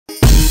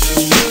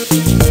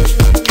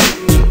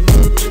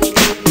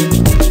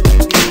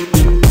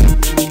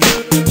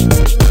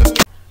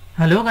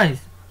Hello guys,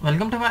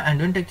 welcome to my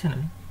AndWin Tech channel.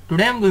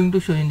 Today I am going to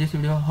show you in this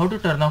video how to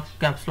turn off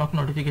caps lock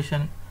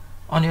notification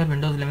on your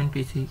Windows 11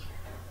 PC.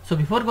 So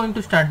before going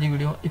to start the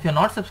video, if you are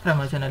not subscribed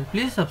my channel,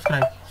 please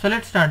subscribe. So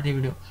let's start the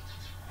video.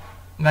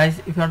 Guys,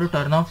 if you want to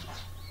turn off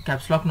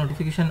caps lock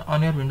notification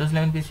on your Windows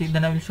 11 PC,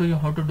 then I will show you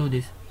how to do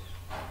this.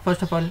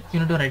 First of all, you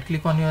need to right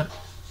click on your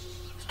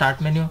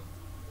start menu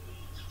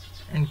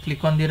and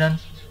click on the run.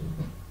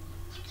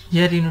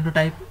 Here you need to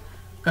type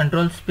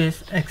control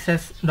space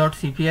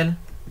access.cpl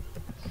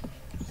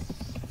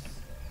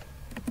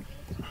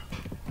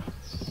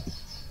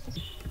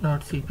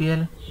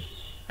 .cpl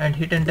and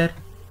hit enter.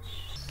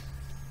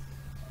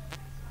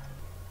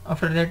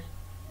 After that,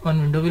 one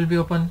window will be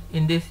open.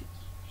 In this,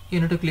 you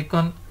need to click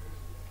on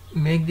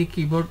make the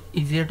keyboard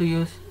easier to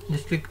use.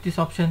 Just click this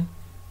option.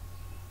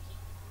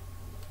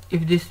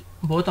 If this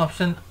both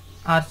options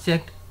are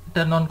checked,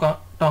 turn on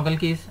toggle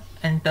keys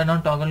and turn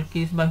on toggle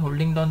keys by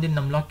holding down the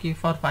numlock key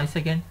for 5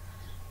 seconds.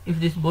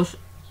 If this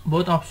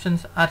both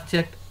options are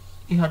checked,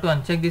 you have to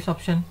uncheck this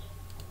option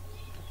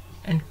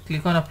and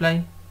click on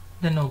apply,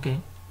 then OK.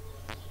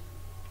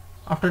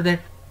 After that,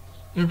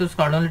 you need to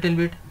scroll down a little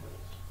bit.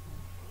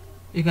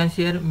 You can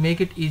see here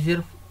make it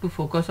easier to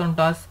focus on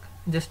task.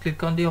 Just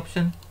click on the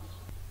option.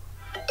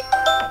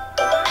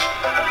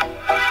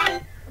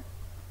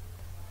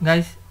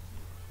 Guys,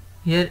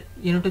 here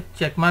you need to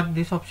check mark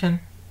this option.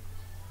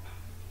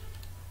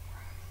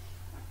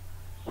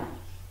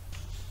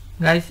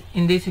 Guys,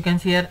 in this you can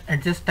see here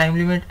adjust time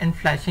limit and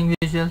flashing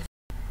visuals.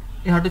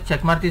 You have to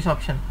check mark this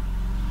option.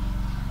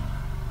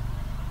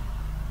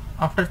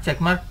 After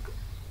check mark,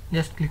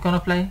 just click on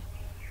apply,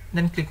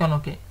 then click on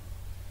OK.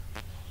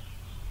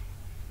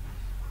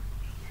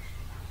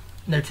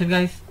 That's it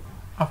guys.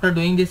 After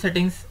doing these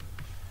settings,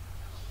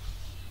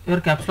 your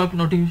caps lock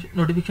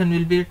notification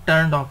will be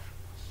turned off.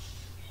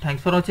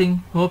 Thanks for watching.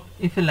 Hope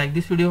if you like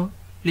this video,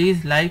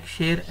 please like,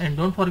 share and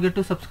don't forget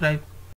to subscribe.